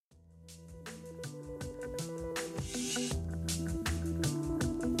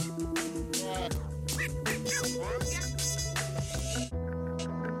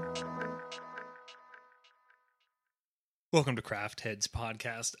Welcome to Craft Heads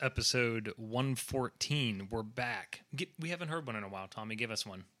Podcast, episode 114. We're back. We haven't heard one in a while, Tommy. Give us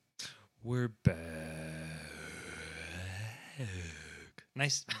one. We're back.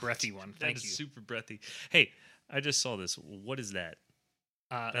 Nice breathy one. Thank That you. is super breathy. Hey, I just saw this. What is that?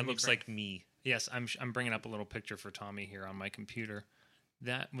 That looks like me. Yes, I'm bringing up a little picture for Tommy here on my computer.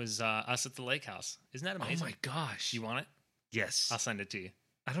 That was us at the lake house. Isn't that amazing? Oh my gosh. You want it? Yes. I'll send it to you.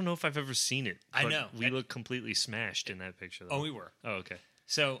 I don't know if I've ever seen it. I but know. We look completely smashed in that picture, though. Oh, we were. Oh, okay.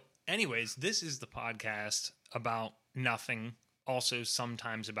 So, anyways, this is the podcast about nothing. Also,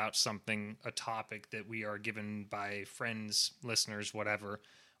 sometimes about something, a topic that we are given by friends, listeners, whatever.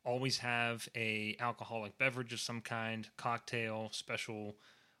 Always have a alcoholic beverage of some kind, cocktail, special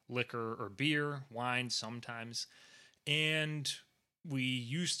liquor or beer, wine sometimes. And we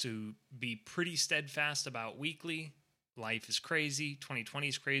used to be pretty steadfast about weekly. Life is crazy. 2020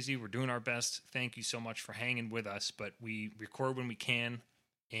 is crazy. We're doing our best. Thank you so much for hanging with us, but we record when we can.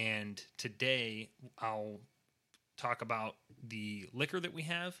 And today I'll talk about the liquor that we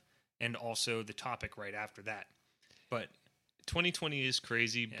have and also the topic right after that. But 2020 is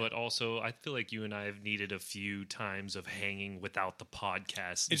crazy, Yeah. but also I feel like you and I have needed a few times of hanging without the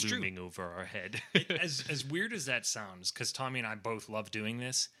podcast It's true. looming over our head. as weird as that sounds, because Tommy and I both love doing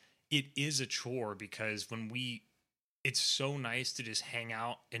this, it is a chore because it's so nice to just hang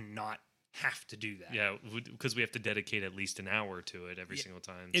out and not have to do that. Yeah, because we have to dedicate at least an hour to it every single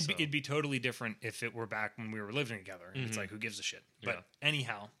time. It'd be totally different if it were back when we were living together. It's like, who gives a shit? But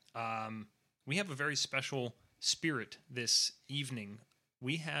anyhow, we have a very special spirit this evening.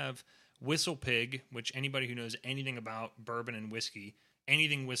 We have Whistle Pig, which anybody who knows anything about bourbon and whiskey,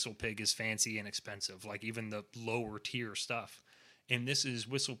 anything Whistle Pig is fancy and expensive, like even the lower tier stuff. And this is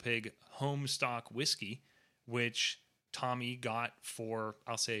Whistle Pig home stock whiskey, which Tommy got for,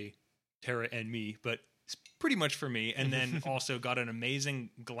 I'll say, Tara and me, but it's pretty much for me. And then also got an amazing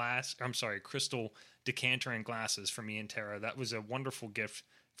crystal decanter and glasses for me and Tara. That was a wonderful gift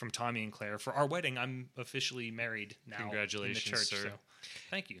from Tommy and Claire for our wedding. I'm officially married now. Congratulations, in the church, sir. So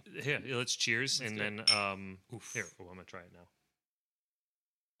thank you. Yeah, let's cheers. Let's and do then, it. I'm going to try it now.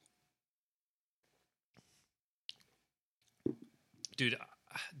 Dude,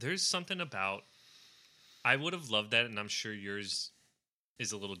 there's something about, I would have loved that, and I'm sure yours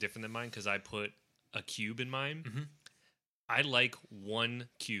is a little different than mine because I put a cube in mine. Mhm. I like one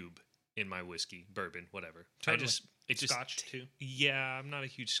cube in my whiskey, bourbon, whatever. Totally. Scotch too. Yeah, I'm not a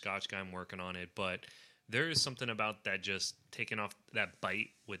huge Scotch guy. I'm working on it, but there is something about that just taking off that bite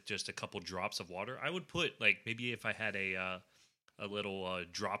with just a couple drops of water. I would put maybe if I had a little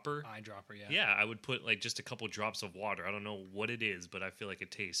dropper, Eyedropper, yeah. yeah, I would put just a couple drops of water. I don't know what it is, but I feel like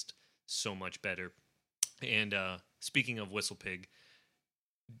it tastes so much better. And speaking of Whistle Pig,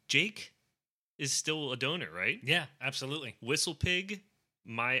 Jake is still a donor, right? Yeah, absolutely. Whistle Pig,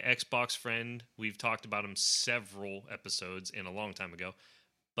 my Xbox friend, we've talked about him several episodes and a long time ago,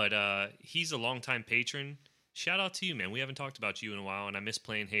 but he's a longtime patron. Shout out to you, man. We haven't talked about you in a while, and I miss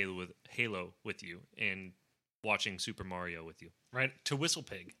playing Halo with you and watching Super Mario with you. Right, to Whistle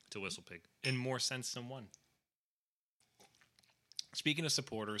Pig. In more sense than one. Speaking of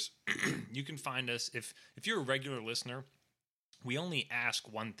supporters, you can find us if you're a regular listener. We only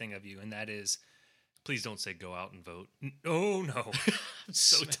ask one thing of you, and that is, Please don't say go out and vote. oh no. I'm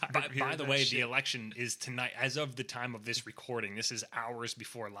so tired of By hearing the that way, shit. the election is tonight. As of the time of this recording, this is hours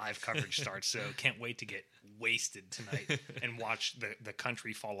before live coverage starts. So can't wait to get wasted tonight and watch the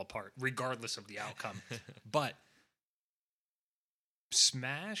country fall apart, regardless of the outcome. But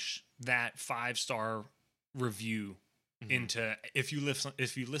smash that 5-star review into if you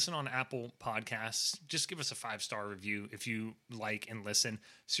listen on Apple Podcasts, just give us a 5-star review if you like and listen.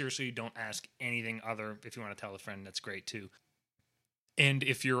 Seriously, don't ask anything other. If you want to tell a friend, that's great too. And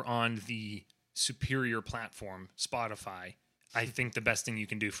if you're on the superior platform, Spotify, I think the best thing you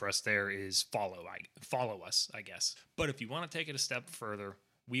can do for us there is follow us, I guess. But if you want to take it a step further,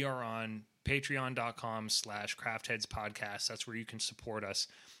 we are on patreon.com/craftheadspodcast. That's where you can support us.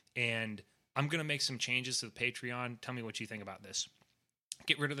 And I'm going to make some changes to the Patreon. Tell me what you think about this.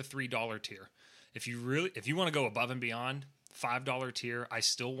 Get rid of the $3 tier. If you want to go above and beyond, $5 tier, I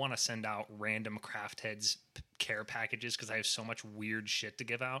still want to send out random Craft Heads care packages because I have so much weird shit to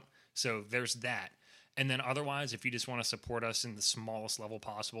give out. So there's that. And then otherwise, if you just want to support us in the smallest level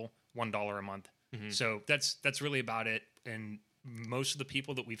possible, $1 a month. So that's really about it. And most of the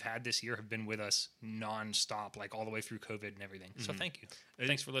people that we've had this year have been with us nonstop, like all the way through COVID and everything. So thank you.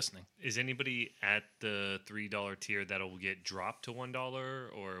 Thanks for listening. Is anybody at the $3 tier that'll get dropped to $1,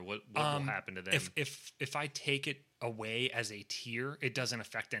 or what will happen to them? If I take it away as a tier, it doesn't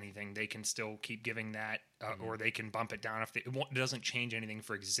affect anything. They can still keep giving that, or they can bump it down if it doesn't change anything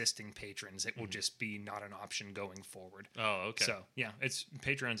for existing patrons. It will just be not an option going forward. Oh, okay. So yeah,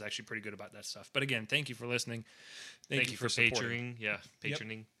 Patreon's actually pretty good about that stuff. But again, thank you for listening. Thank you for supporting. patroning. Yeah,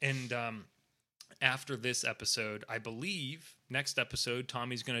 patroning. Yep. And after this episode, I believe next episode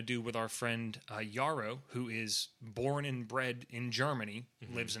Tommy's going to do with our friend Yarrow, who is born and bred in Germany,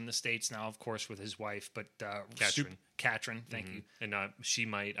 lives in the States now, of course, with his wife. But Katrin, thank you. And she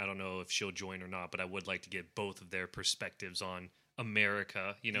might, I don't know if she'll join or not, but I would like to get both of their perspectives on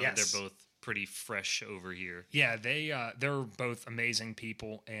America. You know, Yes. they're both pretty fresh over here. Yeah, they're both amazing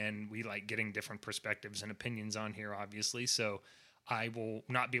people, and we like getting different perspectives and opinions on here, obviously. So I will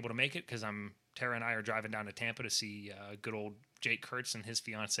not be able to make it because Tara and I are driving down to Tampa to see good old Jake Kurtz and his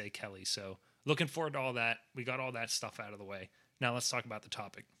fiancee Kelly. So looking forward to all that. We got all that stuff out of the way. Now let's talk about the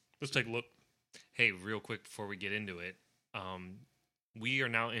topic. Let's take a look. Hey, real quick before we get into it, we are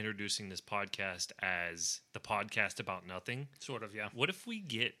now introducing this podcast as the podcast about nothing. Sort of, yeah. What if we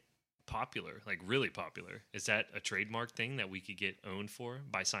get popular, like really popular? Is that a trademark thing that we could get owned for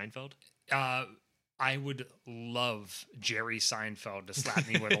by Seinfeld? I would love Jerry Seinfeld to slap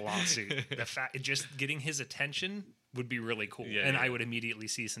me with a lawsuit. The fact, just getting his attention would be really cool, I would immediately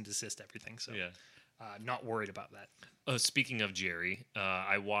cease and desist everything. So, not worried about that. Speaking of Jerry,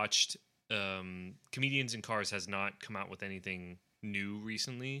 I watched Comedians in Cars has not come out with anything new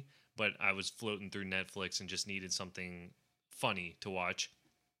recently, but I was floating through Netflix and just needed something funny to watch.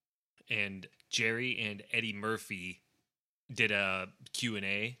 And Jerry and Eddie Murphy did a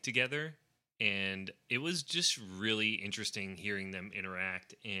Q&A together. And it was just really interesting hearing them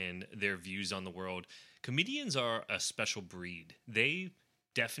interact and their views on the world. Comedians are a special breed. They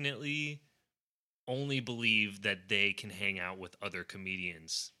definitely only believe that they can hang out with other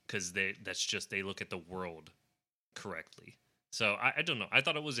comedians because they look at the world correctly. So I don't know. I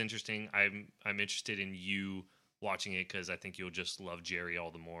thought it was interesting. I'm interested in you watching it because I think you'll just love Jerry all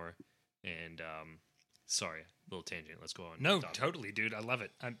the more. And sorry, little tangent. Let's go on. No, totally, dude. I love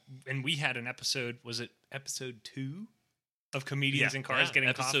it. And we had an episode. Was it episode 2 of Comedians in Cars getting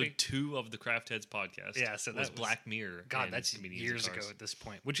episode coffee? 2 of the Craft Heads podcast. Yeah, so that was Black Mirror. God, and that's Comedians years in Cars. ago at this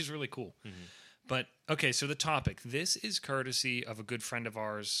point, which is really cool. Mm-hmm. But okay, so the topic. This is courtesy of a good friend of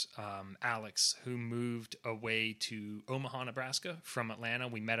ours, Alex, who moved away to Omaha, Nebraska from Atlanta.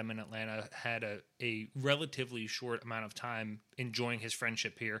 We met him in Atlanta, had a relatively short amount of time enjoying his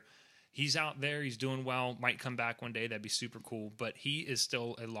friendship here. He's out there. He's doing well. Might come back one day. That'd be super cool. But he is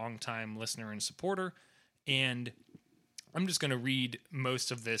still a longtime listener and supporter. And I'm just going to read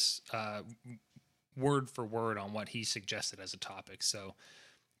most of this word for word on what he suggested as a topic. So,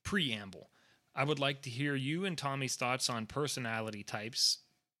 preamble. I would like to hear you and Tommy's thoughts on personality types,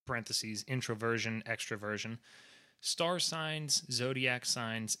 parentheses, introversion, extroversion, star signs, zodiac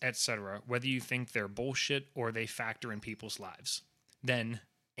signs, etc., whether you think they're bullshit or they factor in people's lives. Then,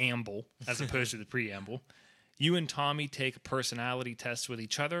 amble, as opposed to the preamble. You and Tommy take a personality test with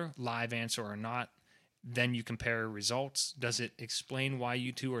each other, live answer or not. Then you compare results. Does it explain why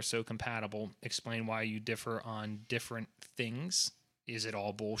you two are so compatible? Explain why you differ on different things? Is it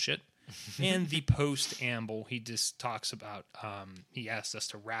all bullshit? And the post-amble, he just talks about, he asked us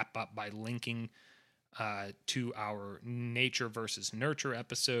to wrap up by linking to our nature versus nurture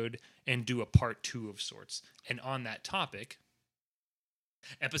episode and do a part 2 of sorts. And on that topic...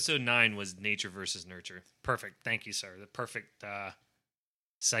 Episode 9 was nature versus nurture. Perfect. Thank you, sir. The perfect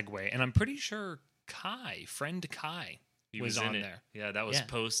segue. And I'm pretty sure friend Kai, He was in on it. there. Yeah, that was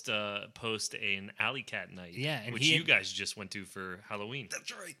post an Alley Cat night. Yeah, and which you guys just went to for Halloween.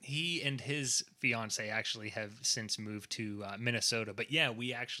 That's right. He and his fiance actually have since moved to Minnesota. But yeah,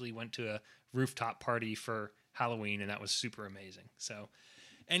 we actually went to a rooftop party for Halloween, and that was super amazing. So,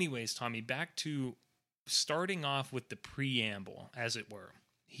 anyways, Tommy, back to starting off with the preamble, as it were.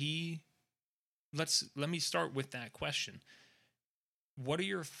 Let me start with that question. What are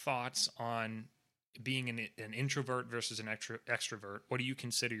your thoughts on being an introvert versus an extrovert? What do you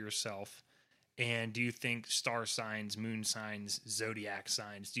consider yourself? And do you think star signs, moon signs, zodiac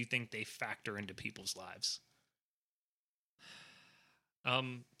signs, do you think they factor into people's lives?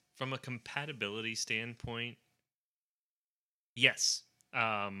 From a compatibility standpoint, yes.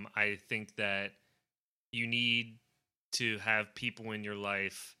 I think that you need to have people in your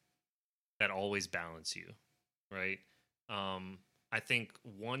life that always balance you, right? I think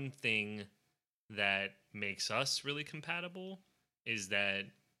one thing that makes us really compatible is that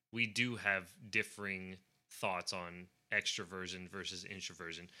we do have differing thoughts on extroversion versus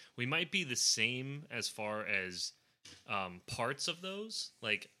introversion. We might be the same as far as parts of those.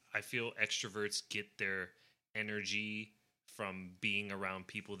 Like, I feel extroverts get their energy from being around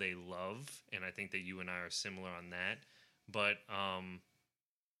people they love, and I think that you and I are similar on that. But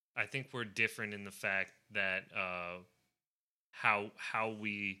I think we're different in the fact that how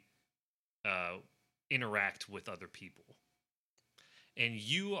we interact with other people. And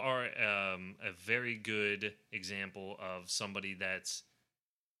you are a very good example of somebody that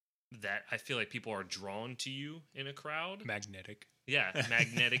I feel like people are drawn to you in a crowd. Magnetic. Yeah,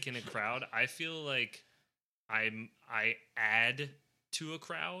 magnetic in a crowd. I feel like I add to a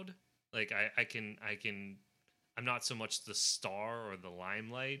crowd. Like I'm not so much the star or the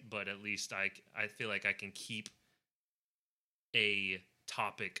limelight, but at least I feel like I can keep a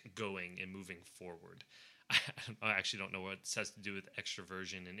topic going and moving forward. I actually don't know what this has to do with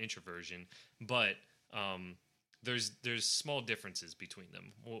extroversion and introversion, but there's small differences between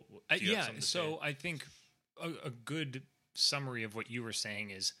them. So I think a good summary of what you were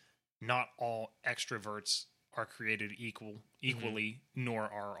saying is not all extroverts are created equally, nor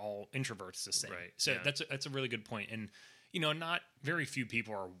are all introverts the same. Right. So yeah. that's a really good point. And not very few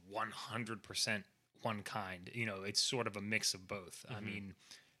people are 100% one kind. It's sort of a mix of both. I mean,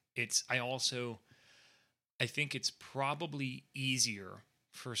 I think it's probably easier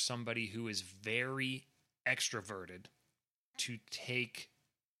for somebody who is very extroverted to take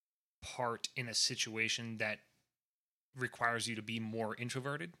part in a situation that requires you to be more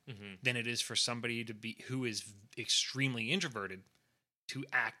introverted than it is for somebody who is extremely introverted to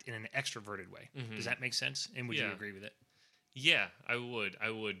act in an extroverted way. Does that make sense? And would you agree with it? Yeah, I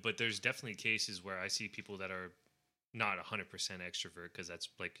would. But there's definitely cases where I see people that are not 100% extrovert, because that's,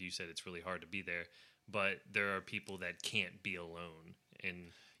 like you said, it's really hard to be there. But there are people that can't be alone.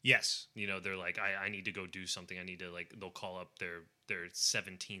 And yes, they're like, I need to go do something. I need to, they'll call up their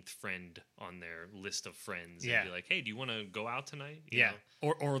 17th friend on their list of friends and be like, hey, do you want to go out tonight? You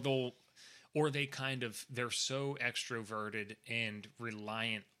know? Or they're so extroverted and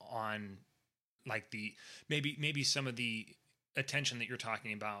reliant on maybe some of the attention that you're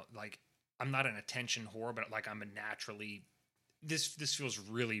talking about. Like, I'm not an attention whore, but I'm a naturally, this feels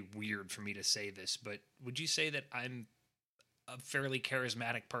really weird for me to say this, but would you say that I'm a fairly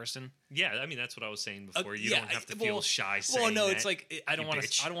charismatic person? Yeah, I mean, that's what I was saying before. You don't have to feel shy saying well, no, that, it's like I don't want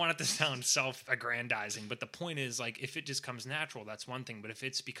it to sound self-aggrandizing, but the point is, like, if it just comes natural, that's one thing. But if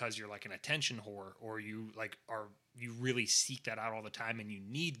it's because you're like an attention whore, or you you really seek that out all the time and you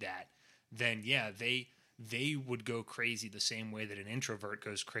need that, then they would go crazy the same way that an introvert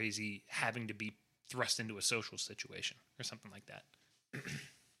goes crazy having to be thrust into a social situation or something like that.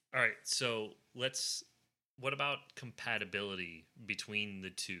 All right, so what about compatibility between the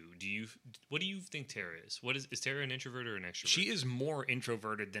two? What do you think Tara is? Is Tara an introvert or an extrovert? She is more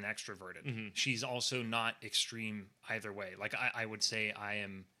introverted than extroverted. She's also not extreme either way. Like, I would say I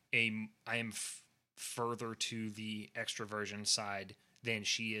am further to the extroversion side than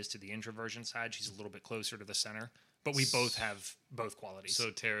she is to the introversion side. She's a little bit closer to the center, but we both have both qualities. So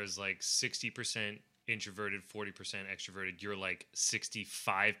Tara's like 60% introverted, 40% extroverted. You're like 65%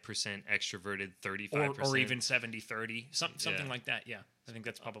 extroverted, 35%. Or even 70-30, something like that. Yeah, I think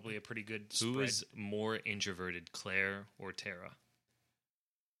that's probably a pretty good spread. Who is more introverted, Claire or Tara?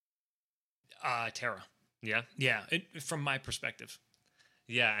 Tara. Yeah? Yeah, from my perspective.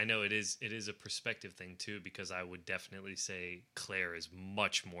 Yeah, I know it is a perspective thing too, because I would definitely say Claire is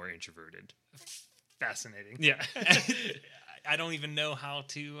much more introverted. Fascinating. Yeah. I don't even know how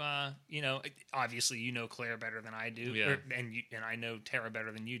to, obviously you know Claire better than I do, and I know Tara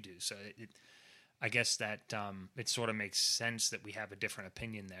better than you do. So I guess that it sort of makes sense that we have a different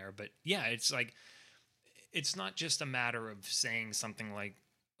opinion there. But yeah, it's like, it's not just a matter of saying something like,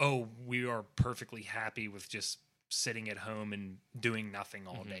 oh, we are perfectly happy with just sitting at home and doing nothing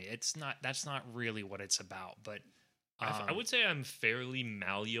all day. That's not really what it's about. But I would say I'm fairly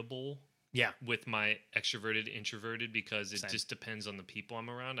malleable. Yeah, with my extroverted, introverted, because it just depends on the people I'm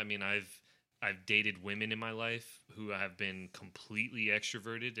around. I mean, I've dated women in my life who have been completely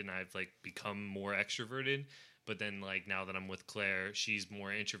extroverted, and I've become more extroverted. But then now that I'm with Claire, she's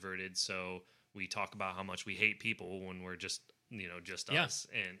more introverted. So we talk about how much we hate people when we're just us.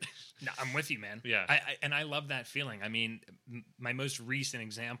 And no, I'm with you, man. Yeah, I love that feeling. I mean, my most recent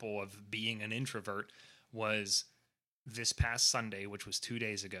example of being an introvert was this past Sunday, which was 2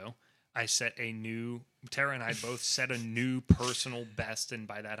 days ago. Tara and I both set a new personal best, and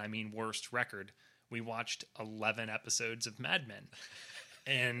by that I mean worst record. We watched 11 episodes of Mad Men.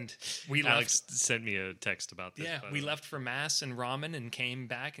 And Alex sent me a text about this. Yeah, we left for Mass and ramen and came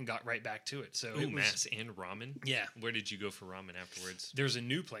back and got right back to it. So Mass and ramen? Yeah. Where did you go for ramen afterwards? There's a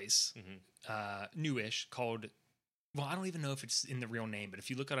new place, newish, called well, I don't even know if it's in the real name, but if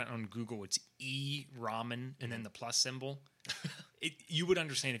you look at it on Google, it's E Ramen and then the plus symbol. You would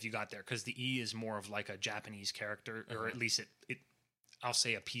understand if you got there, because the E is more of like a Japanese character, or at least it I'll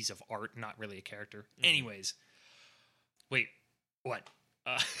say a piece of art, not really a character. Anyways, wait, what?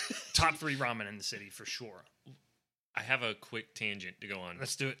 Top 3 ramen in the city for sure. I have a quick tangent to go on.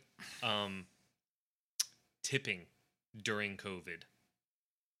 Let's do it. Tipping during COVID.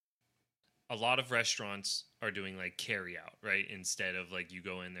 A lot of restaurants are doing like carry out, right? Instead of like you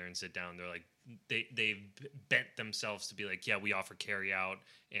go in there and sit down, they're like they've bent themselves to be like, yeah, we offer carry out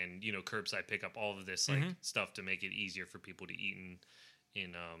and curbside pickup, all of this like stuff to make it easier for people to eat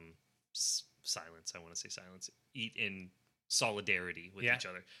in silence. I want to say silence. Eat in solidarity with each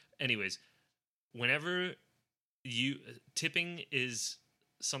other. Anyways, whenever tipping is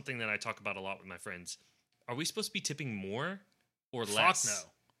something that I talk about a lot with my friends. Are we supposed to be tipping more or less? Fuck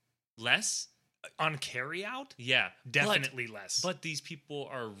no. Less? On carry out? Yeah. Definitely less. But these people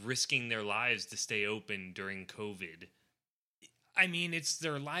are risking their lives to stay open during COVID. I mean, it's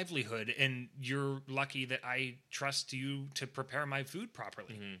their livelihood, and you're lucky that I trust you to prepare my food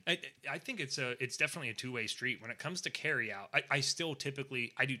properly. I think it's definitely a two-way street. When it comes to carry out, I still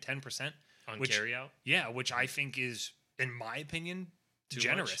typically I do 10% on carry out. Yeah, which I think is, in my opinion, Too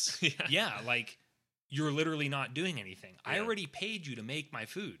generous. Yeah, like you're literally not doing anything. I already paid you to make my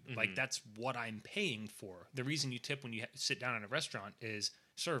food. Like that's what I'm paying for. The reason you tip when you sit down in a restaurant is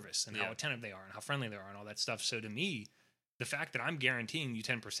service and how attentive they are and how friendly they are and all that stuff. So to me, the fact that I'm guaranteeing you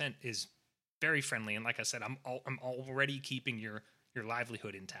 10% is very friendly. And like I said, I'm already keeping your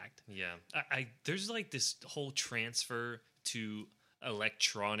livelihood intact. Yeah. There's like this whole transfer to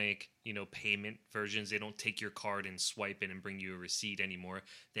electronic, payment versions. They don't take your card and swipe it and bring you a receipt anymore.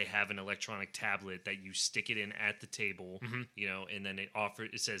 They have an electronic tablet that you stick it in at the table, and then it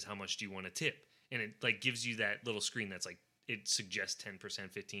says how much do you want to tip, and it like gives you that little screen that's like it suggests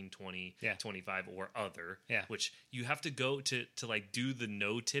 10%, 15, 20, 25 or other, which you have to go to like do the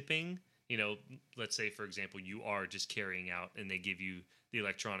no tipping. Let's say for example you are just carrying out and they give you the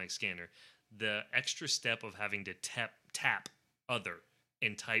electronic scanner. The extra step of having to tap other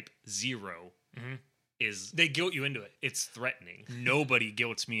and type 0 is they guilt you into it. It's threatening. Nobody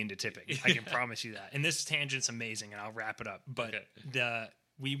guilts me into tipping. I can promise you that. And this tangent's amazing, and I'll wrap it up. But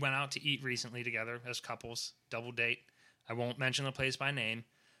we went out to eat recently together as couples, double date. I won't mention the place by name.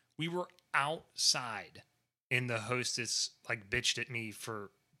 We were outside, and the hostess like bitched at me for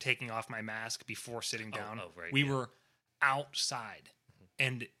taking off my mask before sitting down. We were outside,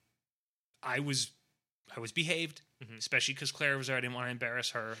 and I was behaved. Especially because Claire was there. I didn't want to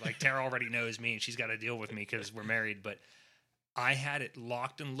embarrass her. Like, Tara already knows me, and she's got to deal with me because we're married. But I had it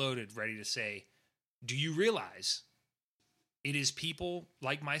locked and loaded, ready to say, do you realize it is people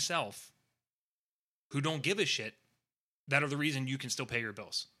like myself who don't give a shit that are the reason you can still pay your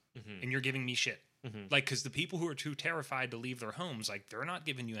bills? And you're giving me shit. Like, because the people who are too terrified to leave their homes, like, they're not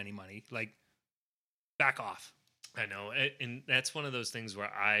giving you any money. Like, back off. I know. And that's one of those things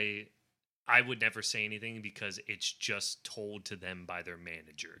where I would never say anything because it's just told to them by their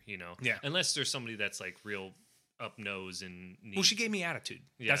manager, Yeah. Unless there's somebody that's like real up nose and needs... Well, she gave me attitude.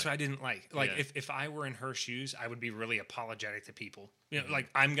 That's what I didn't like. Like if I were in her shoes, I would be really apologetic to people. Like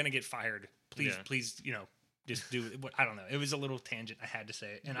I'm gonna get fired. Please, just do it. I don't know. It was a little tangent. I had to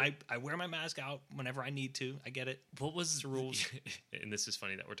say it. And I wear my mask out whenever I need to. I get it. What was the rules? And this is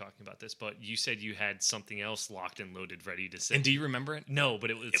funny that we're talking about this, but you said you had something else locked and loaded ready to say. And do you remember it? No, but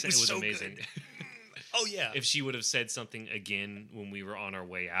it was so amazing. Oh, yeah. If she would have said something again when we were on our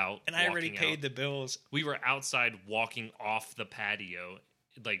way out. And I already paid the bills. We were outside walking off the patio.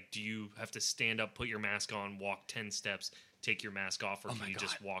 Like, do you have to stand up, put your mask on, walk 10 steps, take your mask off, or can you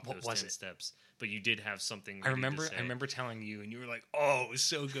just walk those 10 steps? But you did have something. I remember telling you, and you were like, "Oh, it was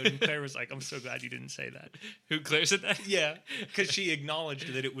so good." And Claire was like, "I'm so glad you didn't say that." Who, Claire said that? Yeah, because she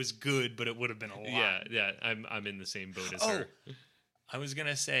acknowledged that it was good, but it would have been a lot. Yeah. I'm in the same boat as her. I was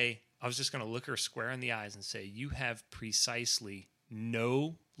just gonna look her square in the eyes and say, "You have precisely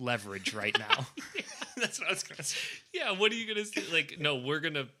no leverage right now." That's what I was gonna say. Yeah. What are you gonna say? Like, no, we're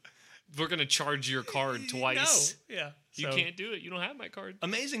gonna charge your card twice. No. Yeah. You can't do it. You don't have my card.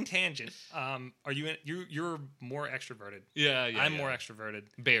 Amazing tangent. Are you you're more extroverted. Yeah. I'm more extroverted.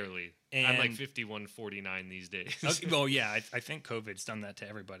 Barely. And I'm like 51-49 these days. Okay, well, yeah, I think COVID's done that to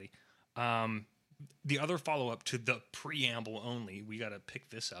everybody. The other follow-up to the preamble only, we got to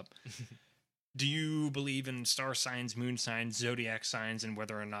pick this up. Do you believe in star signs, moon signs, zodiac signs, and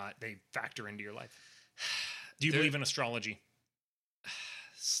whether or not they factor into your life? Do you believe in astrology?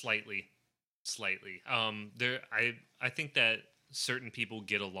 Slightly. I think that certain people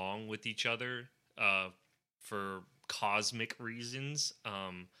get along with each other for cosmic reasons.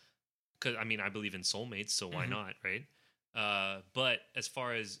 Because I mean, I believe in soulmates, so why not, right? But as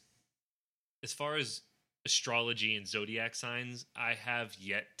far as astrology and zodiac signs, I have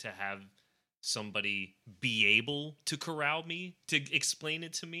yet to have somebody be able to corral me to explain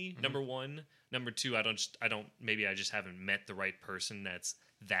it to me. Number one. Number two, I don't maybe I just haven't met the right person that's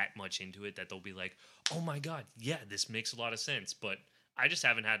that much into it that they'll be like, oh my God, yeah, this makes a lot of sense. But I just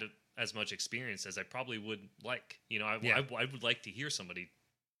haven't had as much experience as I probably would like. You know, I would like to hear somebody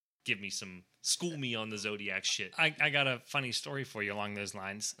school me on the zodiac shit. I got a funny story for you along those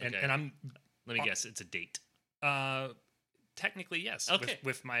lines. And, Okay. and Let me guess, it's a date. technically, yes. Okay.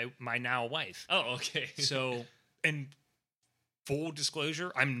 With my now wife. Oh, okay. So, and full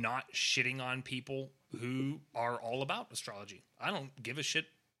disclosure, I'm not shitting on people who are all about astrology. I don't give a shit.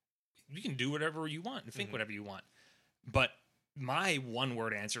 You can do whatever you want and think whatever you want. But my one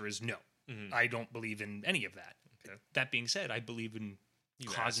word answer is no. I don't believe in any of that. Okay. That being said, I believe in You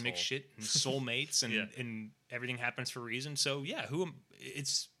cosmic asshole. shit and soulmates and, Yeah. and everything happens for a reason. So yeah,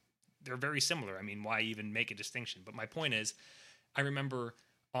 they're very similar. I mean, why even make a distinction? But my point is, I remember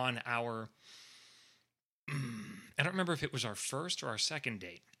on our, I don't remember if it was our first or our second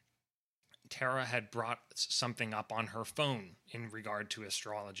date, Tara had brought something up on her phone in regard to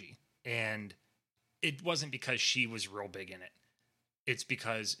astrology. And it wasn't because she was real big in it. It's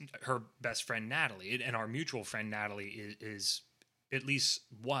because her best friend, Natalie, and our mutual friend, Natalie, is at least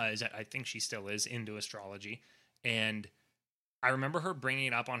was, I think she still is, into astrology. And I remember her bringing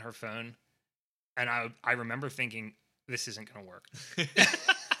it up on her phone. And I remember thinking, this isn't going to work.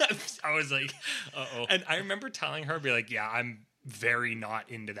 I was like, Uh-oh. And I remember telling her, be like, yeah, I'm very not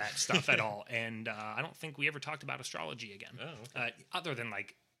into that stuff at all. And I don't think we ever talked about astrology again. Oh, okay. Other than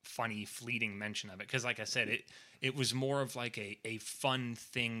like funny fleeting mention of it. Because like I said, it was more of like a fun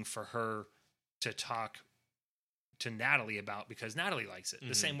thing for her to talk to Natalie about because Natalie likes it.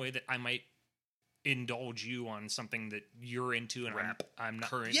 The same way that I might indulge you on something that you're into and Rap. I'm not.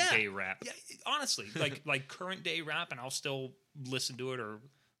 Current Yeah. day rap. Yeah, honestly, like current day rap, and I'll still listen to it, or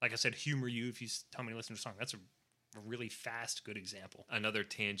like I said, humor you if you tell me to listen to a song. That's a really fast, good example. Another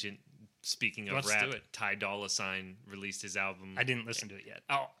tangent. Speaking of Let's rap, do it. Ty Dolla $ign released his album. I didn't listen to it yet.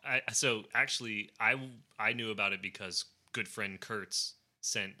 Oh, so actually, I knew about it because good friend Kurtz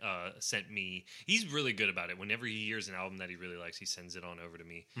sent me. He's really good about it. Whenever he hears an album that he really likes, he sends it on over to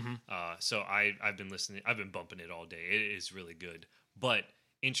me. So I've been listening. I've been bumping it all day. It is really good. But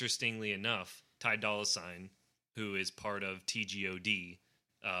interestingly enough, Ty Dolla $ign, who is part of TGOD,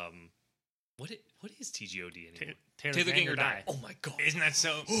 what is TGOD anymore? Taylor Gang or Die. Oh my god! Isn't that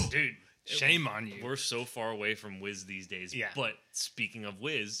so, dude? Shame on you. We're so far away from Wiz these days. Yeah. But speaking of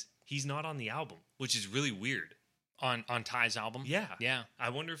Wiz, he's not on the album, which is really weird. On Ty's album. Yeah. Yeah. I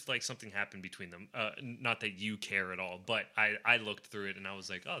wonder if like something happened between them. Not that you care at all, but I looked through it and I was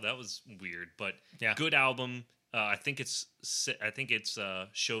like, oh, that was weird. But Yeah. good album. I think it's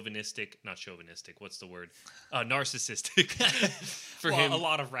chauvinistic, not chauvinistic. What's the word? Narcissistic for Well, him. a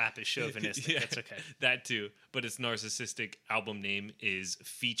lot of rap is chauvinistic. Yeah, That's okay. That too, but its narcissistic album name is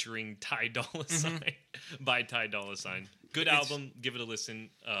featuring Ty Dolla $ign by Ty Dolla $ign. Good album. Give it a listen.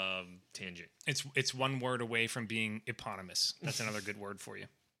 Tangent. It's one word away from being eponymous. That's another good word for you.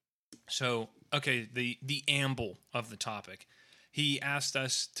 So, okay, the amble of the topic. He asked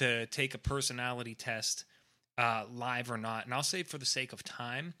us to take a personality test, live or not. And I'll say for the sake of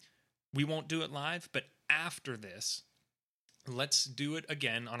time, we won't do it live. But after this, let's do it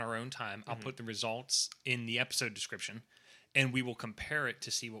again on our own time. I'll put the results in the episode description, and we will compare it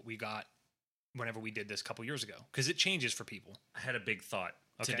to see what we got whenever we did this a couple years ago. Because it changes for people. I had a big thought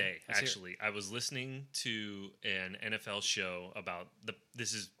Okay, today. let's hear it. Actually, I was listening to an NFL show about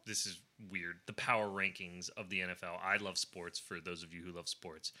this is weird. The power rankings of the NFL. I love sports. For those of you who love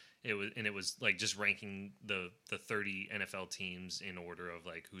sports, it was like just ranking the 30 NFL teams in order of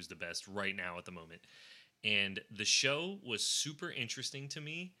like who's the best right now at the moment. And the show was super interesting to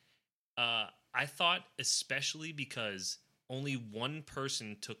me. I thought especially because only one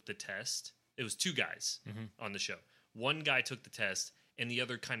person took the test. It was two guys on the show. One guy took the test, and the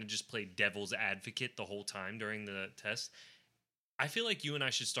other kind of just played devil's advocate the whole time during the test. I feel like you and I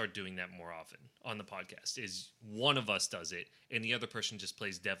should start doing that more often on the podcast. Is one of us does it, and the other person just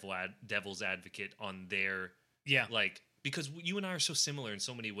plays devil's advocate on their because you and I are so similar in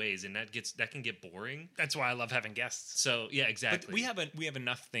so many ways, and that can get boring. That's why I love having guests. So yeah, exactly. But we have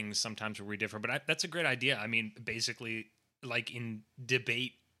enough things sometimes where we differ. But that's a great idea. I mean, basically, like in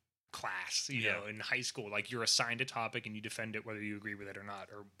debate class, you know, in high school, like you're assigned a topic and you defend it whether you agree with it or not,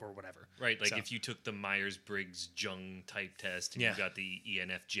 or whatever. Right, like So- if you took the Myers-Briggs Jung type test and you got the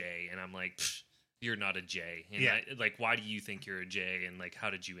ENFJ, and I'm like, you're not a J. And Yeah. like, why do you think you're a J? And like, how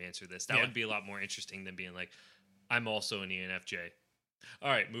did you answer this? That Yeah. would be a lot more interesting than being like, I'm also an ENFJ. All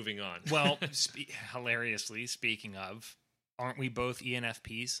right, moving on. Well, hilariously, speaking of, aren't we both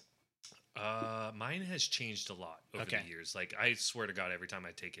ENFPs? Mine has changed a lot over Okay. the years. Like, I swear to God, every time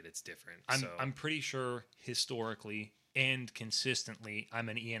I take it, it's different. I'm pretty sure historically and consistently I'm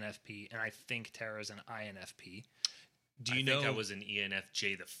an ENFP, and I think Tara's an INFP. Do you know? I think I was an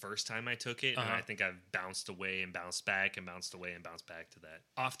ENFJ the first time I took it, and Uh-huh. I think I've bounced away and bounced back and bounced away and bounced back to that.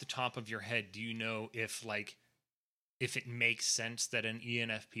 Off the top of your head, do you know if it makes sense that an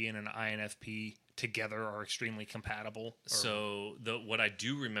ENFP and an INFP together are extremely compatible? Or- So what I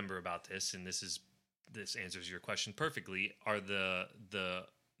do remember about this, and this answers your question perfectly, are the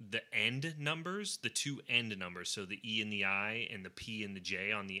end numbers, the two end numbers. So the E and the I and the P and the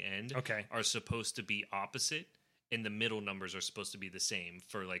J on the end Okay. are supposed to be opposite, and the middle numbers are supposed to be the same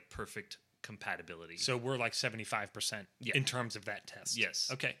for like perfect compatibility. So we're like 75% Yeah. in terms of that test. Yes.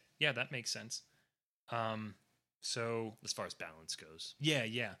 Okay. Yeah, that makes sense. So as far as balance goes.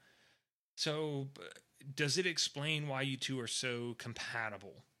 yeah. So does it explain why you two are so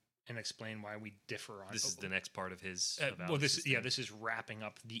compatible, and explain why we differ on This is the next part of his well, this thing. this is wrapping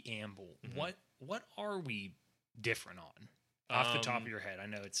up the amble. Mhm. What are we different on? Off the top of your head, I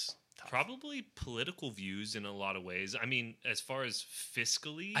know it's tough. Probably political views in a lot of ways. I mean, as far as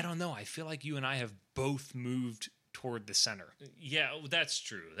fiscally, I don't know. I feel like you and I have both moved toward the center. yeah, that's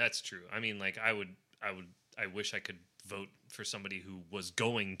true. That's true. I mean, like I wish I could vote for somebody who was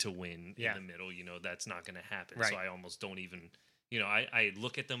going to win Yeah. in the middle. You know, that's not going to happen. Right. So I almost don't even. You know, I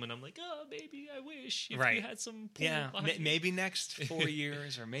look at them and I'm like, oh, maybe I wish if Right. we had some. pull Yeah, behind me." maybe next 4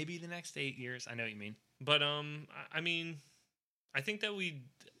 years, or maybe the next 8 years. I know what you mean. But I mean, I think that we,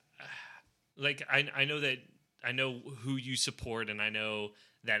 like, I know that I know who you support, and I know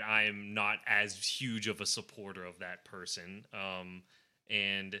that I am not as huge of a supporter of that person.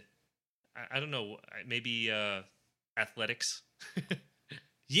 And I don't know, maybe athletics.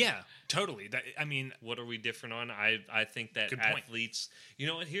 Yeah, totally. That, I mean, What are we different on? I think that Good point. athletes. You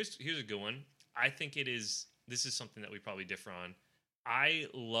know what? Here's a good one. I think it is. This is something that we probably differ on. I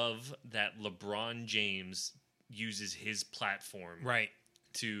love that LeBron James uses his platform right.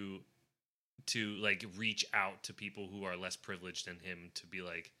 to like reach out to people who are less privileged than him to be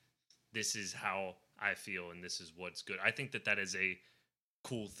like, this is how I feel and this is what's good. I think that is a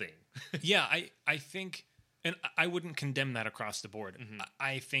cool thing. Yeah, I think, and I wouldn't condemn that across the board. Mhm.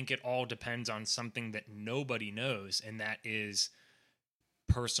 I think it all depends on something that nobody knows, and that is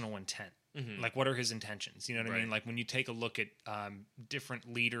personal intent. Mhm. Like, what are his intentions? You know what I Right. mean? Like, when you take a look at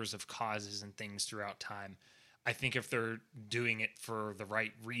different leaders of causes and things throughout time, I think if they're doing it for the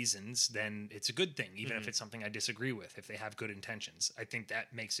right reasons, then it's a good thing, even if Mhm. it's something I disagree with, if they have good intentions. I think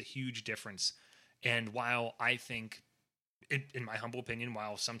that makes a huge difference. And while I think, in my humble opinion,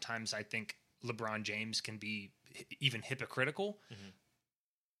 while sometimes I think LeBron James can be even hypocritical, Mhm.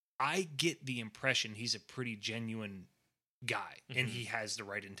 I get the impression he's a pretty genuine guy and Mhm. he has the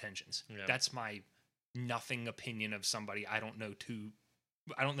right intentions. Yeah. That's my nothing opinion of somebody I don't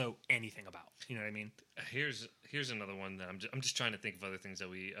know anything about. You know what I mean? Here's another one that I'm just trying to think of other things that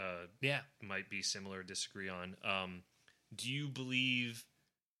we Yeah. might be similar or disagree on. Do you believe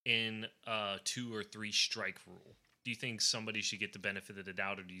in 2 or 3 strike rule? Do you think somebody should get the benefit of the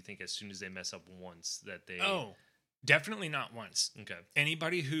doubt, or do you think as soon as they mess up once that they? Oh, definitely not once. Okay.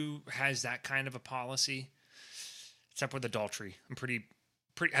 Anybody who has that kind of a policy, except with adultery,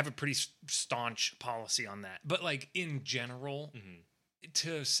 I have a pretty staunch policy on that. But like in general, Mhm.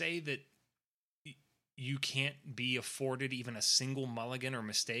 to say that you can't be afforded even a single mulligan or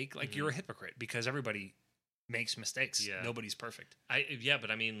mistake, like you're a hypocrite, because everybody makes mistakes. Yeah. Nobody's perfect.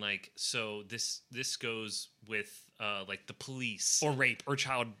 But I mean, like, so this goes with like the police Or rape or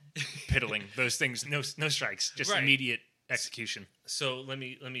child piddling. Those things, no strikes, just Right. immediate execution. So let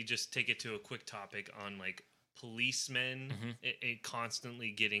me just take it to a quick topic on like policemen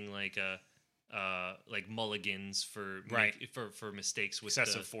constantly getting like like mulligans for Right. for mistakes with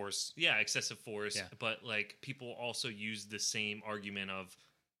Excessive the, force. yeah, excessive force. Yeah. But like people also use the same argument of,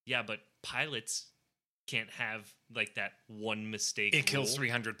 yeah, but pilots can't have like that one mistake. It kills rule.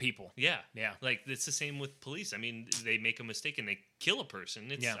 300 people. Yeah. Yeah. Like it's the same with police. I mean, they make a mistake and they kill a person.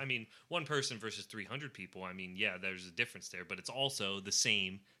 It's Yeah. I mean, one person versus 300 people. I mean, yeah, there's a difference there, but it's also the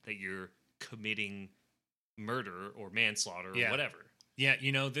same that you're committing murder or manslaughter Yeah. or whatever. Yeah,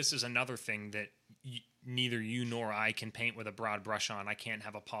 this is another thing that neither you nor I can paint with a broad brush on. I can't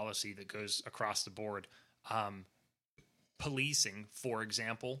have a policy that goes across the board. Policing, for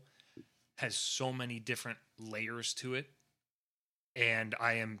example, has so many different layers to it. and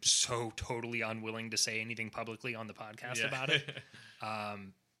I am so totally unwilling to say anything publicly on the podcast about it.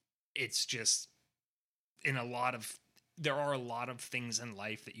 It's just there are a lot of things in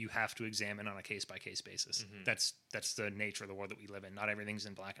life that you have to examine on a case by case basis. Mhm. That's the nature of the world that we live in. Not everything's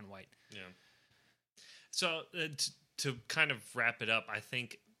in black and white. Yeah. So to kind of wrap it up, I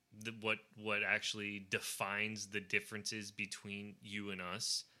think what actually defines the differences between you and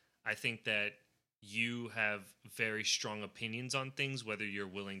us, I think that you have very strong opinions on things, whether you're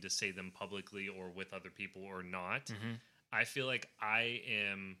willing to say them publicly or with other people or not. Mm-hmm. I feel like I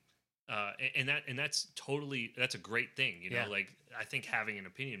am, and that's a great thing, you know. Yeah. Like, I think having an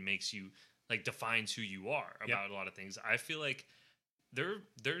opinion makes you, like, defines who you are about a lot of things. I feel like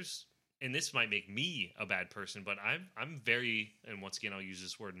there's, and this might make me a bad person, but I'm very, and once again I'll use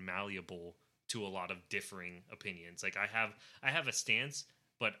this word, malleable to a lot of differing opinions. Like, I have a stance,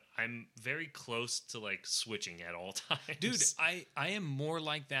 but I'm very close to, like, switching at all times. Dude, I am more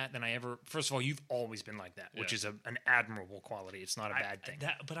like that than I ever. First of all, you've always been like that, which is an admirable quality. It's not a bad thing.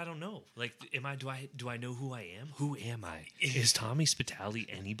 But I don't know. Like, do I know who I am? Who am I? Is Tommy Spitali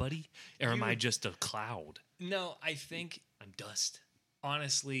anybody, or am I just a cloud? No, I think I'm dust.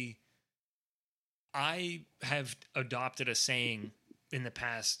 Honestly, I have adopted a saying in the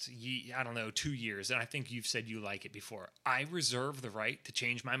past, 2 years, and I think you've said you like it before. I reserve the right to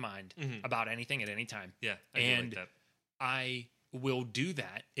change my mind about anything at any time. Yeah, I do like that. I will do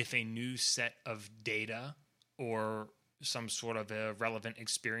that if a new set of data or some sort of a relevant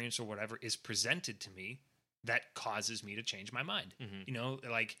experience or whatever is presented to me that causes me to change my mind. Mm-hmm. You know,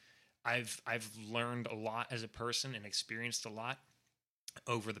 like I've learned a lot as a person and experienced a lot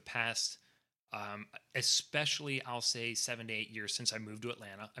over the past especially I'll say 7 to 8 years since I moved to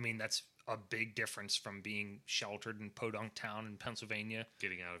Atlanta. I mean, that's a big difference from being sheltered in Podunk Town in Pennsylvania,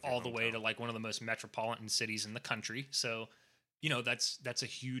 getting out of your all the hometown. way to like one of the most metropolitan cities in the country. So, you know, that's a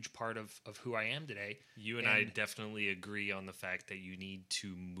huge part of who I am today. You and I definitely agree on the fact that you need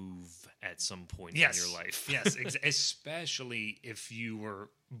to move at some point in your life. Yes, especially if you were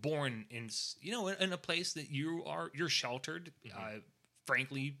born in, you know, in a place that you're sheltered,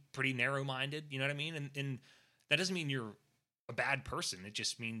 frankly, pretty narrow-minded, you know what I mean? And that doesn't mean you're a bad person. It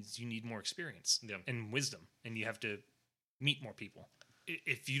just means you need more experience and wisdom, and you have to meet more people.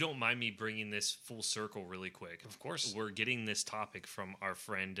 If you don't mind me bringing this full circle really quick. Of course. We're getting this topic from our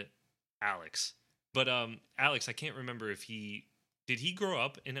friend Alex. But Alex, I can't remember if did he grow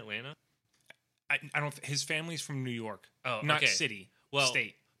up in Atlanta? I don't, his family's from New York. Oh, not okay. city, well,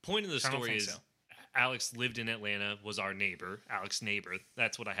 state. Point of the story is so. Alex lived in Atlanta, was our neighbor, Alex Neighbor.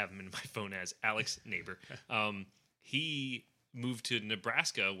 That's what I have him in my phone as, Alex Neighbor. He moved to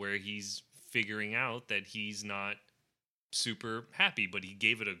Nebraska where he's figuring out that he's not super happy, but he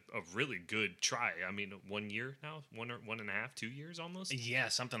gave it a really good try. I mean, 1 year now, 1.5, 2 years almost. Yeah,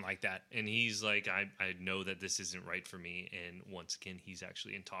 something like that. And he's like, I know that this isn't right for me. And once again, he's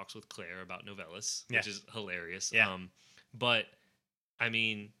actually in talks with Claire about Novellas, which is hilarious. Yeah. But I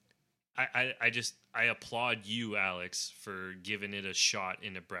mean, I applaud you, Alex, for giving it a shot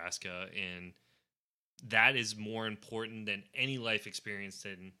in Nebraska, and that is more important than any life experience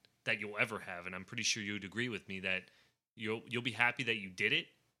that you'll ever have. And I'm pretty sure you'd agree with me that you'll be happy that you did it,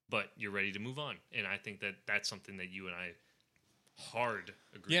 but you're ready to move on. And I think that that's something that you and I hard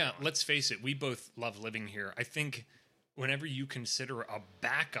agree on. Yeah, let's face it, we both love living here. I think whenever you consider a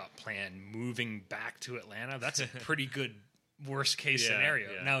backup plan moving back to Atlanta, that's a pretty good worst case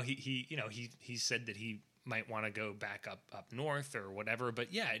scenario. Yeah. Now he said that he might want to go back up north or whatever,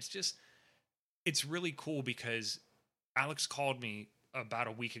 but yeah, it's really cool because Alex called me about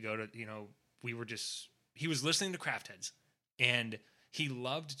a week ago to, you know, he was listening to Craft Heads, and he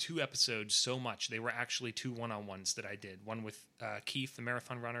loved 2 episodes so much. They were actually 2 one-on-ones that I did. One with Keith, the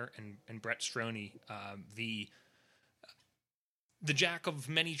marathon runner, and Brett Stroney, the jack of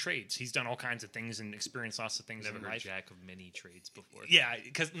many trades. He's done all kinds of things and experienced lots of things Never in heard life. jack of many trades before. Yeah,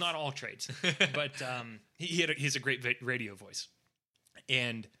 because not all trades. But he has a great radio voice.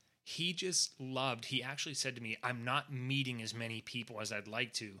 And he actually said to me, I'm not meeting as many people as I'd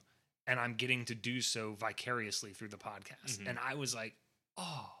like to, and I'm getting to do so vicariously through the podcast. Mm-hmm. And I was like,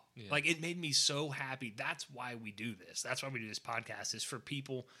 like it made me so happy. That's why we do this. That's why we do this podcast, is for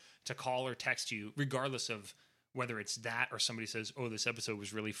people to call or text you, regardless of whether it's that or somebody says, oh, this episode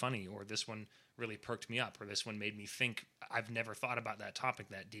was really funny, or this one really perked me up, or this one made me think. I've never thought about that topic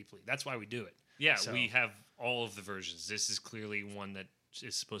that deeply. That's why we do it. Yeah, So- we have all of the versions. This is clearly one that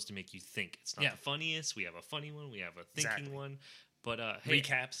is supposed to make you think. It's not the funniest. We have a funny one. We have a thinking one. But hey,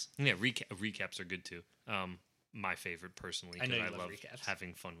 Recaps. Yeah, recaps are good too. My favorite personally, I know because you I love love recaps.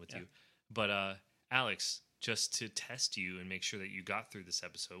 having fun with you. But Alex, just to test you and make sure that you got through this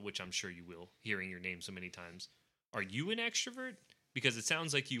episode, which I'm sure you will, hearing your name so many times. Are you an extrovert? Because it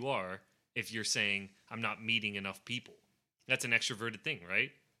sounds like you are if you're saying, I'm not meeting enough people. That's an extroverted thing, right?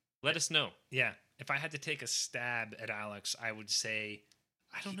 Let us know. Yeah. If I had to take a stab at Alex, I would say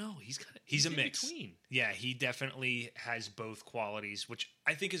I don't know. He's a in mix. Between. Yeah, he definitely has both qualities, which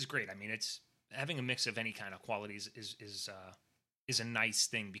I think is great. I mean, it's having a mix of any kind of qualities is a nice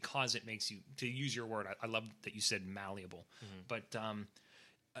thing because it makes you, to use your word, I love that you said malleable. Mm-hmm. But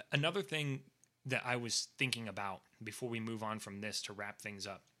another thing that I was thinking about before we move on from this to wrap things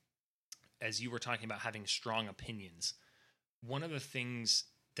up, as you were talking about having strong opinions, one of the things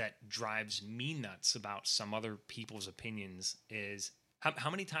that drives me nuts about some other people's opinions is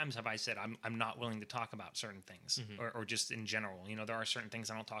how many times have I said I'm not willing to talk about certain things, or just in general? You know, there are certain things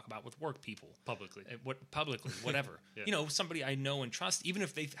I don't talk about with work people Publicly. Publicly, whatever. Yeah. You know, somebody I know and trust, even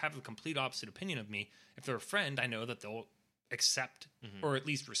if they have a complete opposite opinion of me, if they're a friend, I know that they'll accept or at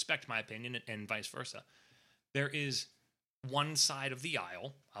least respect my opinion, and vice versa. There is one side of the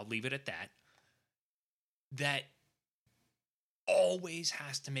aisle, I'll leave it at that always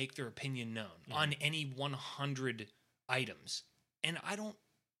has to make their opinion known on any 100 items. And I don't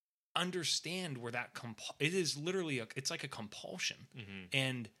understand where that it is literally it's like a compulsion.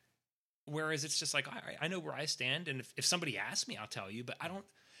 And whereas it's just like, all right, I know where I stand, and if somebody asks me, I'll tell you, but I don't.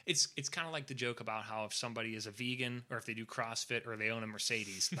 It's kind of like the joke about how if somebody is a vegan or if they do CrossFit or they own a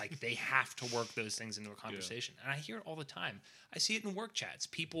Mercedes, like they have to work those things into a conversation. And I hear it all the time. I see it in work chats.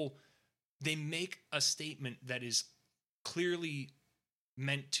 People, they make a statement that is clearly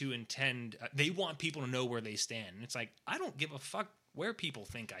meant to intend, they want people to know where they stand. And it's like, I don't give a fuck where people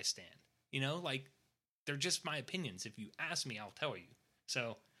think I stand. You know, like they're just my opinions. If you ask me, I'll tell you.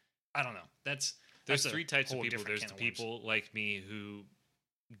 So I don't know. There's three types of whole people. different There's can the of worms. people like me who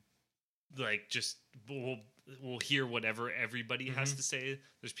like just will hear whatever everybody has to say.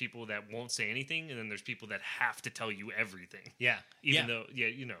 There's people that won't say anything, and then there's people that have to tell you everything. Yeah. Even though,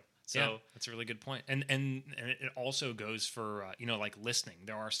 you know. So yeah, that's a really good point. And it also goes for, you know, like listening.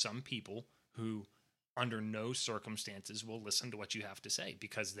 There are some people who under no circumstances will listen to what you have to say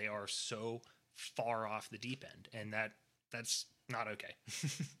because they are so far off the deep end. And that's not okay.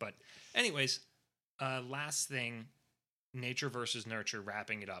 But anyways, last thing, nature versus nurture,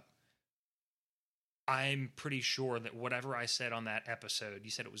 wrapping it up. I'm pretty sure that whatever I said on that episode,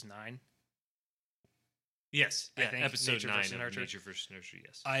 you said it was 9? Yes, I think episode Nature 9 versus of Nurture. Nature versus Nurture,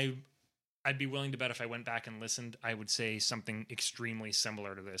 yes. I'd be willing to bet if I went back and listened, I would say something extremely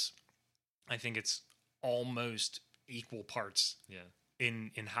similar to this. I think it's almost equal parts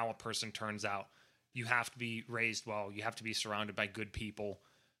in how a person turns out. You have to be raised well. You have to be surrounded by good people.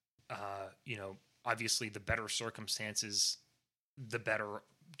 You know, obviously, the better circumstances, the better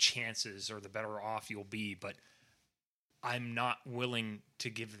chances or the better off you'll be. But I'm not willing to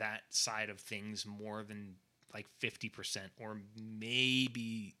give that side of things more than like 50%, or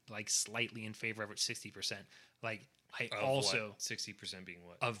maybe like slightly in favor of it, 60%. Like I Of also what? 60% being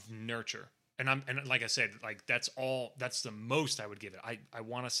what? of nurture. And like I said, like that's the most I would give it. I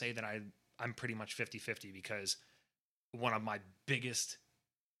want to say that I'm pretty much 50-50 because one of my biggest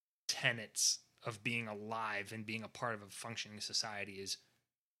tenets of being alive and being a part of a functioning society is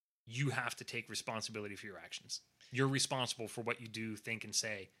you have to take responsibility for your actions. You're responsible for what you do, think, and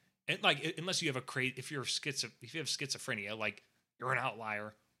say. And like, unless you have if you have schizophrenia, like you're an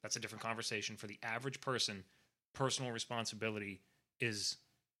outlier. That's a different conversation. For the average person, personal responsibility is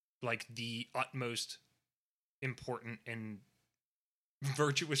like the utmost important and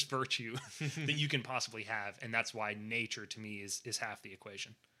virtuous virtue that you can possibly have, and that's why nature to me is half the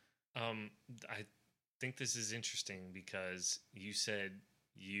equation. I think this is interesting because you said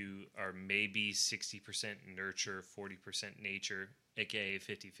you are maybe 60% nurture, 40% nature, aka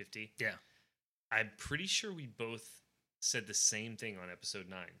 50-50. Yeah. I'm pretty sure we both said the same thing on episode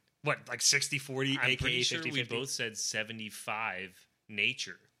 9. What, like 60-40, I'm aka pretty sure 50-50? we both said 75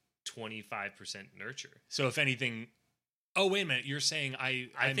 nature, 25% nurture. So if anything, oh wait a minute, you're saying I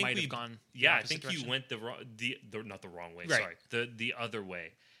think might we- have gone the Yeah, I opposite think direction? you went not the wrong way. Right. Sorry, the other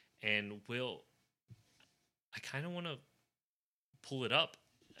way. And I kind of want to pull it up.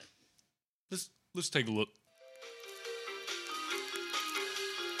 Let's take a look.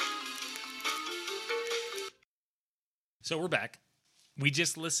 So we're back. We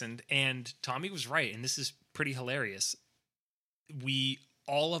just listened, and Tommy was right, and this is pretty hilarious.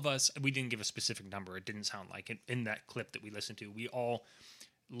 All of us, we didn't give a specific number. It didn't sound like it in that clip that we listened to. We all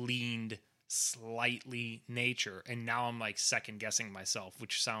leaned slightly nature, and now I'm like second guessing myself,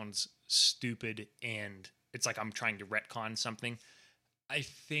 which sounds stupid, and it's like I'm trying to retcon something. I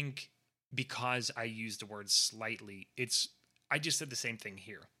think because I used the word slightly, I just said the same thing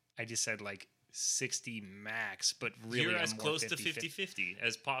here. I just said like 60 max, but really You're I'm as more close to 50-50. 50-50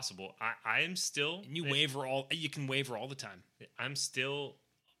 as possible. I am still... And you can waver all the time. I'm still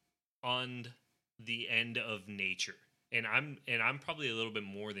on the end of nature. And I'm probably a little bit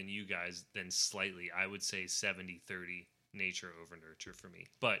more than you guys than slightly. I would say 70-30 nature over nurture for me.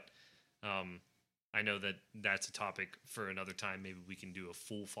 But I know that that's a topic for another time. Maybe we can do a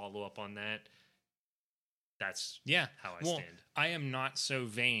full follow-up on that. That's how I stand. I am not so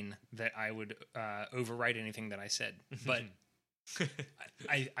vain that I would overwrite anything that I said. But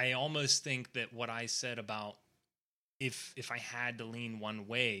I almost think that what I said about if I had to lean one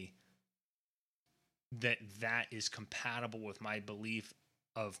way, that is compatible with my belief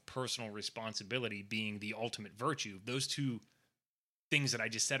of personal responsibility being the ultimate virtue. Those two things that I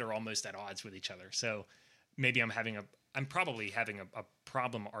just said are almost at odds with each other. So maybe I'm probably having a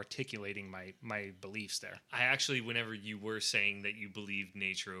problem articulating my beliefs there. I actually, whenever you were saying that you believed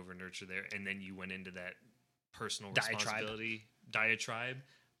nature over nurture there, and then you went into that personal responsibility diatribe,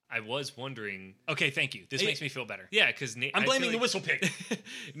 I was wondering. Okay, thank you. This makes me feel better. Yeah, because I'm blaming the whistle pig.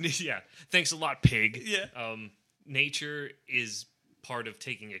 Yeah, thanks a lot, pig. Yeah. Nature is part of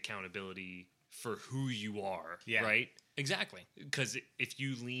taking accountability for who you are. Yeah. Right. Exactly. Because if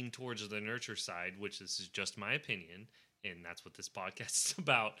you lean towards the nurture side, which this is just my opinion, and that's what this podcast is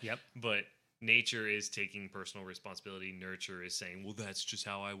about. Yep. But nature is taking personal responsibility. Nurture is saying, well, that's just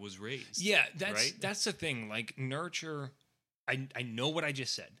how I was raised. Yeah, that's the thing. Like nurture, I know what I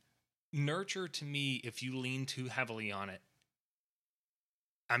just said. Nurture to me, if you lean too heavily on it,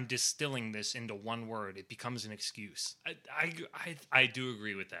 I'm distilling this into one word. It becomes an excuse. I do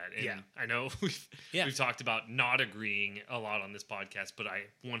agree with that. And yeah. I know we've talked about not agreeing a lot on this podcast, but I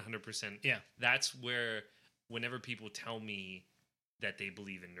 100%. Yeah. That's where whenever people tell me that they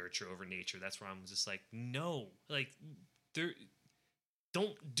believe in nurture over nature, that's where I'm just like, no, like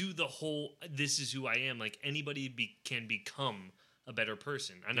don't do the whole, this is who I am. Like anybody can become a better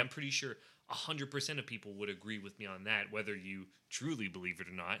person. And I'm pretty sure 100% of people would agree with me on that, whether you truly believe it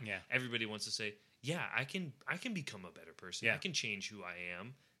or not. Yeah. Everybody wants to say, yeah, I can become a better person. Yeah. I can change who I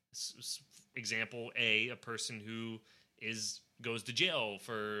am. Example A person who goes to jail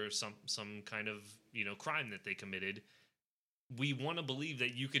for some kind of, crime that they committed. We want to believe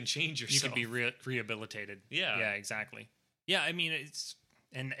that you can change yourself. You can be rehabilitated. Yeah. Yeah, exactly. Yeah, I mean, it's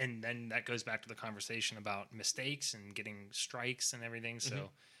and then that goes back to the conversation about mistakes and getting strikes and everything. So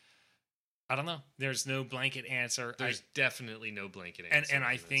I don't know. There's no blanket answer. There's definitely no blanket answer. And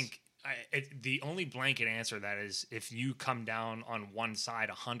I think the only blanket answer that is if you come down on one side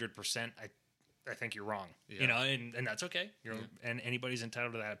 100%, I think you're wrong. Yeah. And that's okay. And anybody's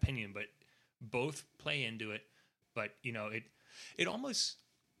entitled to that opinion, but both play into it. But it's almost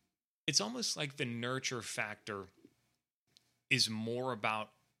like the nurture factor is more about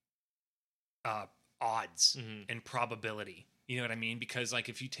odds and probability. You know what I mean? Because like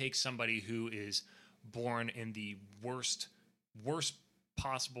if you take somebody who is born in the worst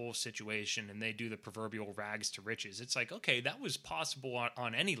possible situation and they do the proverbial rags to riches, it's like, okay, that was possible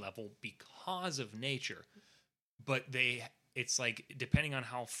on any level because of nature. But it's like depending on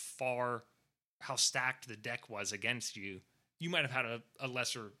how stacked the deck was against you, you might have had a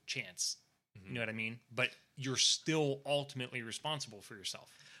lesser chance. You know what I mean? But you're still ultimately responsible for yourself.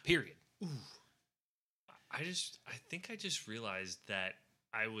 Period. Ooh. I think I just realized that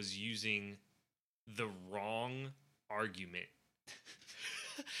I was using the wrong argument.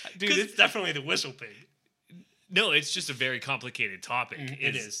 Dude, it's definitely the whistle pig. No, it's just a very complicated topic.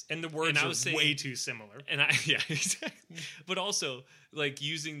 It is. And the words are way too similar. And exactly. But also, like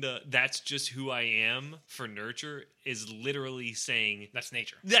using that's just who I am for nurture is literally saying that's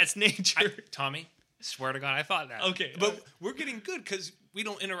nature. That's nature. Tommy, swear to God, I thought that. Okay. But we're getting good because we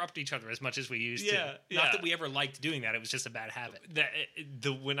don't interrupt each other as much as we used to. Not that we ever liked doing that. It was just a bad habit.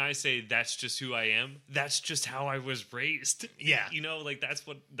 When I say that's just who I am, that's just how I was raised. Yeah.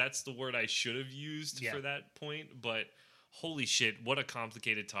 That's the word I should have used for that point. But holy shit, what a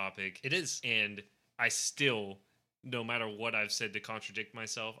complicated topic. It is. And I still, no matter what I've said to contradict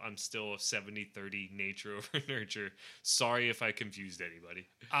myself, I'm still a 70-30 nature over nurture. Sorry if I confused anybody.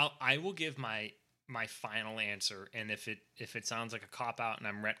 I will give my final answer, and if it sounds like a cop-out and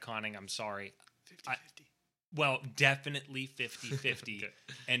I'm retconning, I'm sorry. 50-50. Well, definitely 50-50. Okay.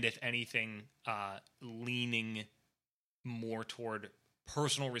 And if anything, leaning more toward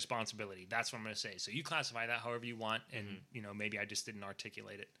personal responsibility. That's what I'm going to say. So you classify that however you want, and maybe I just didn't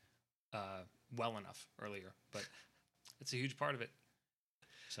articulate it well enough earlier, but it's a huge part of it.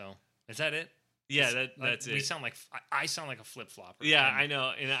 So is that it? Yeah, that's it. We sound like I sound like a flip flopper. Yeah, I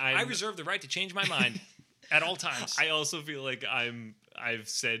know, and I reserve the right to change my mind at all times. I also feel like I've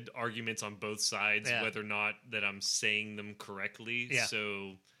said arguments on both sides, whether or not that I'm saying them correctly. Yeah.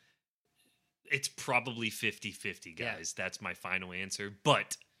 So it's probably 50-50, guys. Yeah. That's my final answer.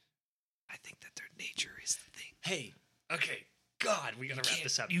 But I think that their nature is the thing. Hey, okay, God, we gotta wrap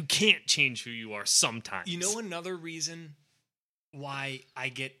this up. You can't change who you are sometimes. You know another reason why I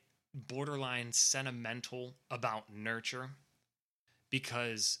get borderline sentimental about nurture?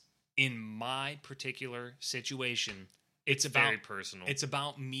 Because in my particular situation, it's about very personal. It's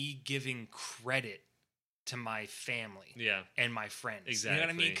about me giving credit to my family and my friends. Exactly. You know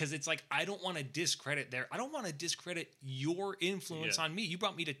what I mean? Because it's like, I don't want to discredit I don't want to discredit your influence on me. You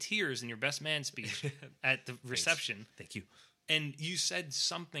brought me to tears in your best man speech at the reception. Thank you. And you said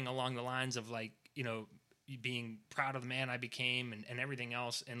something along the lines of like, you know, being proud of the man I became and everything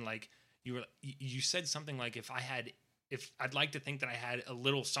else. And like, you said something like, if I'd like to think that I had a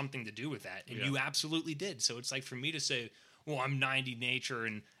little something to do with that. And you absolutely did. So it's like for me to say, well, I'm 90 nature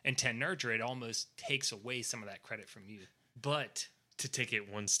and 10 nurture, it almost takes away some of that credit from you. But to take it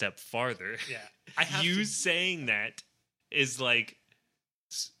one step farther, I saying that is like,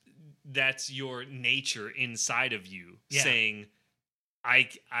 that's your nature inside of you saying,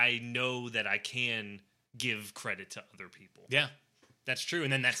 I know that I can give credit to other people. Yeah, that's true.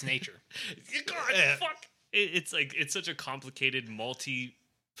 And then that's nature. God, fuck. It's like, it's such a complicated,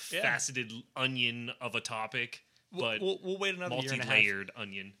 multi-faceted onion of a topic. But we'll wait another year and a half multi-layered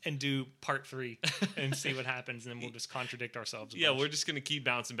onion and do part 3 and see what happens, and then we'll just contradict ourselves. We're just gonna keep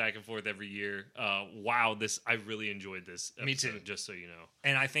bouncing back and forth every year. Wow, I really enjoyed this episode. Me too. Just so you know,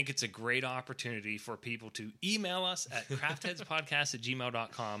 and I think it's a great opportunity for people to email us at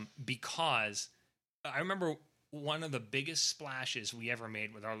craftheadspodcast@gmail.com, because I remember one of the biggest splashes we ever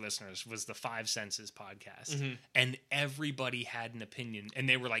made with our listeners was the Five Senses podcast. And everybody had an opinion, and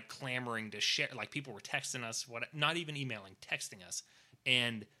they were like clamoring to share. Like people were texting us, not even emailing, texting us.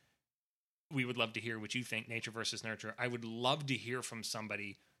 And we would love to hear what you think, nature versus nurture. I would love to hear from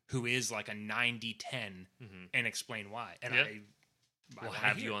somebody who is like a 90-10 and explain why. And we'll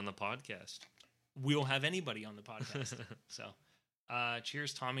have you on the podcast. We'll have anybody on the podcast. So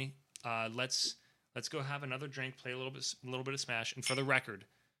cheers, Tommy. Let's go have another drink, play a little bit of Smash. And for the record,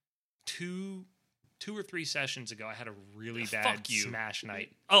 two or three sessions ago, I had a really bad Smash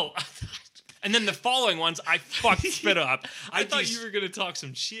night. Oh, and then the following ones, I fucked spit up. I thought you were gonna talk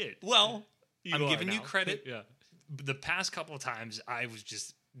some shit. Well, I'm giving you credit. Yeah. The past couple of times, I was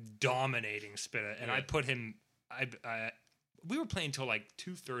just dominating Spitta, and I put him. We were playing till like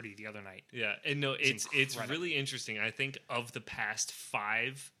 2:30 the other night. Yeah, and no, it's really interesting. I think of the past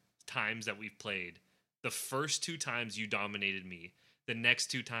 5 times that we've played, the first 2 times you dominated me, the next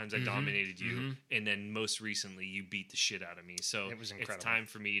 2 times I dominated you, and then most recently you beat the shit out of me. So it was incredible. It's time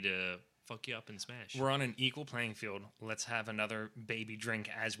for me to fuck you up and Smash. We're on an equal playing field. Let's have another baby drink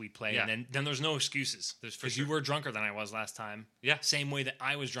as we play, and then there's no excuses. Because you were drunker than I was last time. Yeah, same way that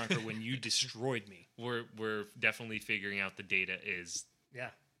I was drunker when you destroyed me. We're definitely figuring out the data is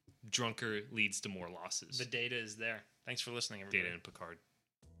drunker leads to more losses. The data is there. Thanks for listening, everybody. Data and Picard.